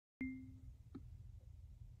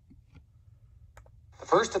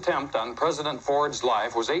first attempt on President Ford's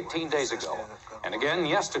life was 18 days ago, and again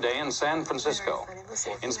yesterday in San Francisco.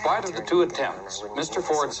 In spite of the two attempts, Mr.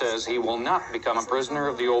 Ford says he will not become a prisoner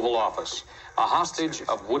of the Oval Office, a hostage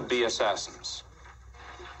of would-be assassins.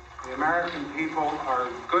 The American people are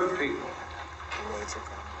good people.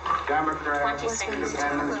 Democrats,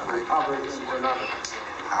 independents, Republicans, and others.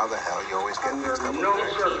 How the hell you always get mixed up Under with no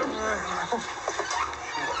things? circumstances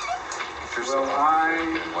will I,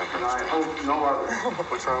 and I hope no other,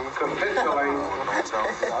 What's wrong with capitulate What's wrong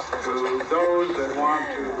with to those that want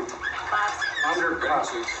to undercut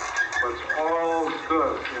what's all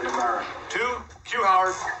good in America. Q.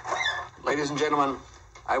 Howard. Ladies and gentlemen,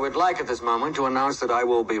 I would like at this moment to announce that I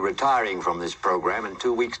will be retiring from this program in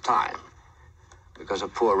 2 weeks' time because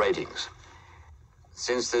of poor ratings.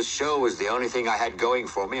 Since this show was the only thing I had going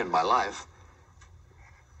for me in my life,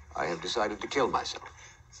 I have decided to kill myself.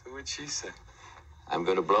 So what'd she say? I'm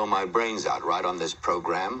going to blow my brains out right on this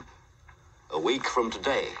program a week from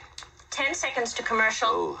today. 10 seconds to commercial.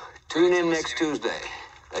 Oh, tune in next Tuesday.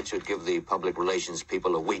 That should give the public relations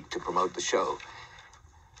people a week to promote the show.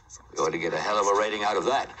 We ought to get a hell of a rating out of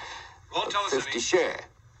that. Roll A Telecity. 50 share.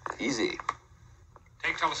 Easy.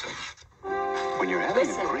 Take Telecity. When you're having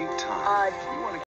Listen, a great time, you want to